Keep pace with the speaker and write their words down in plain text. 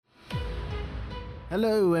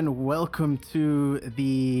Hello and welcome to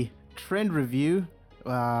the trend review.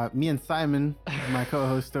 Me and Simon, my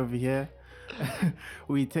co-host over here,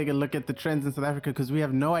 we take a look at the trends in South Africa because we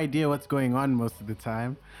have no idea what's going on most of the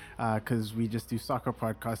time because we just do soccer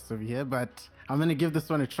podcasts over here. But I'm going to give this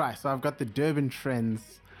one a try. So I've got the Durban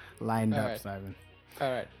trends lined up, Simon. All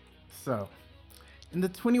right. So, in the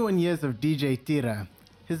 21 years of DJ Tira,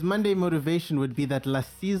 his Monday motivation would be that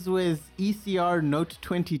Lasizwe's ECR Note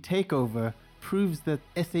 20 takeover proves that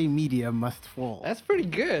SA Media must fall. That's pretty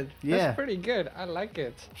good. Yeah. That's pretty good. I like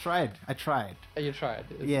it. I tried. You tried.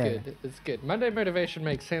 It's Yeah. good. It's good. Monday motivation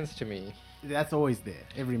makes sense to me. That's always there.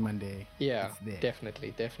 Every Monday. Yeah, it's there.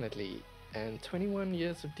 definitely. And 21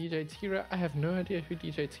 years of DJ Tira. I have no idea who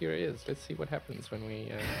DJ Tira is. Let's see what happens when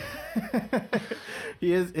we...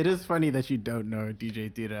 It is funny that you don't know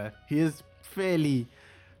DJ Tira. He is fairly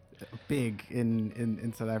big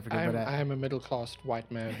in South Africa. I am a middle-class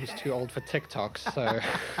white man who's too old for TikTok, so...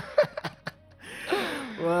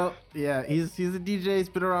 Well, yeah, he's a DJ. He's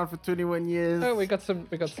been around for 21 years. Oh, we got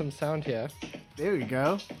some sound here. There we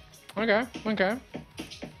go. Okay.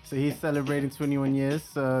 So he's celebrating 21 years.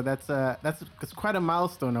 So that's quite a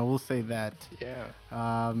milestone. I will say that.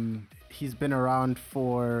 Yeah. He's been around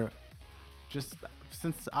for just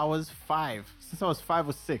since I was 5. Since I was 5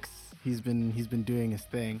 or 6, he's been doing his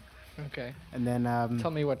thing. Okay. And then Tell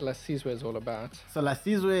me what Lasizwe is all about. So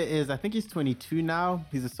Lasizwe is, I think he's 22 now.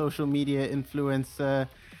 He's a social media influencer.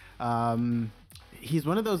 He's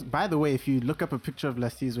one of those, by the way, if you look up a picture of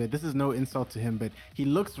Lasizwe, this is no insult to him, but he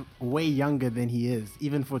looks way younger than he is,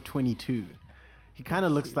 even for 22. He kind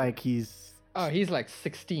of looks like he's... Oh, he's like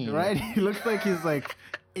 16. Right? He looks like he's like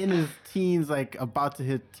in his teens, like about to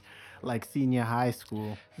hit like senior high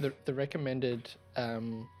school. The recommended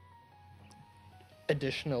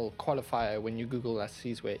additional qualifier when you Google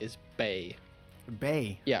Lasizwe is Bay.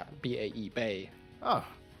 Bay? Yeah, B-A-E, Bay. Oh,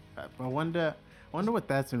 I wonder what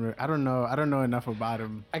that's in. I don't know enough about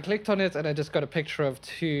him. I clicked on it and I just got a picture of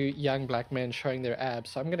 2 young black men showing their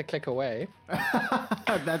abs. So I'm gonna click away.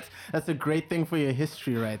 That's a great thing for your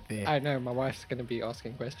history right there. I know my wife's gonna be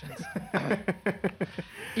asking questions.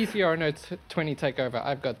 ECR Note 20 takeover.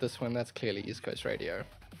 I've got this one. That's clearly East Coast Radio.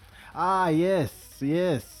 Ah, yes.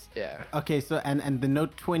 Yeah. Okay, so and the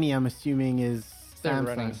Note 20, I'm assuming is They're Samsung.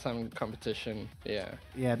 running some competition. Yeah.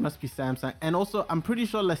 Yeah, it must be Samsung. And also, I'm pretty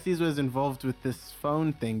sure Lasizwe is involved with this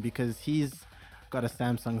phone thing because he's got a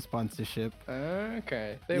Samsung sponsorship.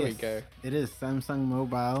 Okay. There we Yes, go. It is Samsung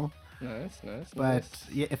Mobile. Nice. But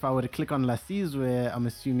yeah, if I were to click on Lasizwe, I'm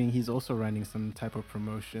assuming he's also running some type of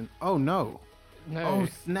promotion. Oh no. No. Oh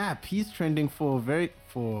snap. He's trending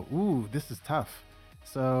ooh, this is tough.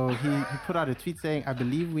 So he put out a tweet saying, I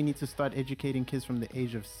believe we need to start educating kids from the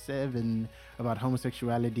age of 7 about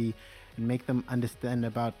homosexuality and make them understand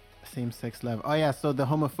about same-sex love. Oh yeah, so the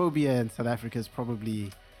homophobia in South Africa is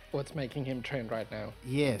probably... What's making him trend right now?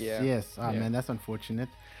 Yes. Oh Yeah. man, that's unfortunate.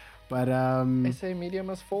 But SA Media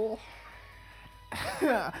must fall.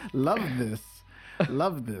 love this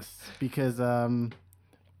because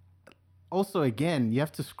also again you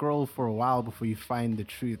have to scroll for a while before you find the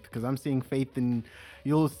truth, because I'm seeing faith in...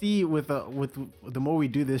 You'll see with the more we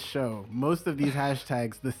do this show, most of these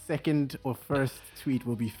hashtags, the second or first tweet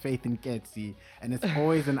will be Faith in Ketsi, and it's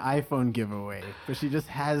always an iPhone giveaway, but she just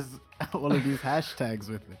has all of these hashtags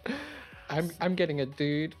with it. I'm getting a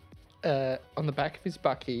dude on the back of his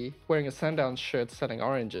bucky wearing a Sundowns shirt selling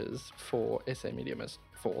oranges for SA Media must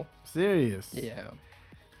fall. Serious? Yeah.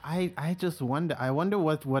 I just wonder. I wonder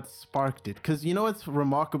what sparked it. Because you know what's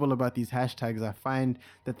remarkable about these hashtags? I find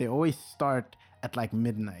that they always start at like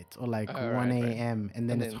midnight or like 1 a.m. And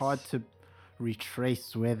then it's hard to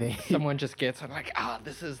retrace where they... Someone just gets on like,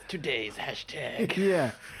 this is today's hashtag. Yeah.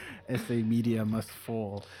 SA Media must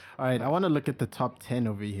fall. All right, I want to look at the top 10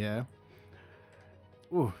 over here.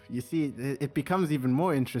 Ooh, you see, it becomes even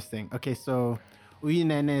more interesting. Okay, so...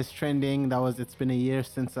 Uyinene is trending. It's been a year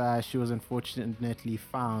since she was unfortunately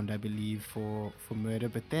found, I believe, for murder.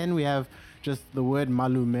 But then we have just the word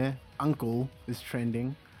malume, uncle, is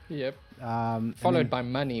trending. Yep. Followed by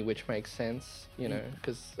money, which makes sense,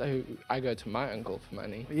 because I go to my uncle for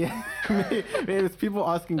money. Yeah, it's people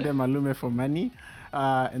asking their malume for money.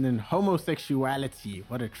 And then homosexuality,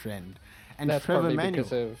 what a trend. And that's Trevor probably Manuel.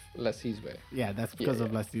 because of Lasizwe. Yeah, that's because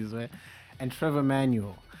of Lasizwe. And Trevor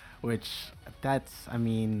Manuel.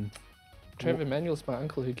 Trevor Manuel's my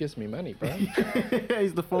uncle who gives me money, bro.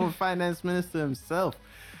 He's the former finance minister himself.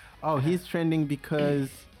 Oh, he's trending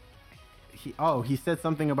because he said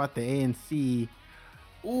something about the ANC.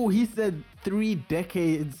 Oh, he said 3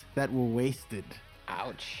 decades that were wasted.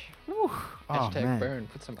 Ouch. Whew. Oh Hashtag man. burn.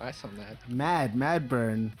 Put some ice on that. Mad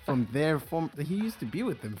Burn from their form. He used to be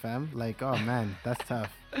with them, fam. Like, oh man, that's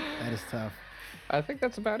tough. That is tough. I think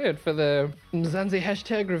that's about it for the Mzansi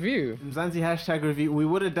hashtag review. Mzansi hashtag review. We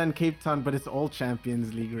would have done Cape Town, but it's all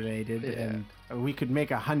Champions League related, and we could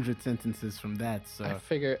make 100 sentences from that. So I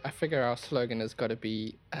figure our slogan has got to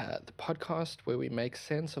be the podcast where we make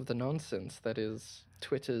sense of the nonsense that is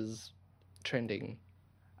Twitter's trending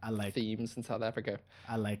themes in South Africa.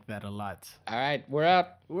 I like that a lot. All right, we're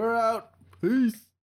out. We're out. Peace.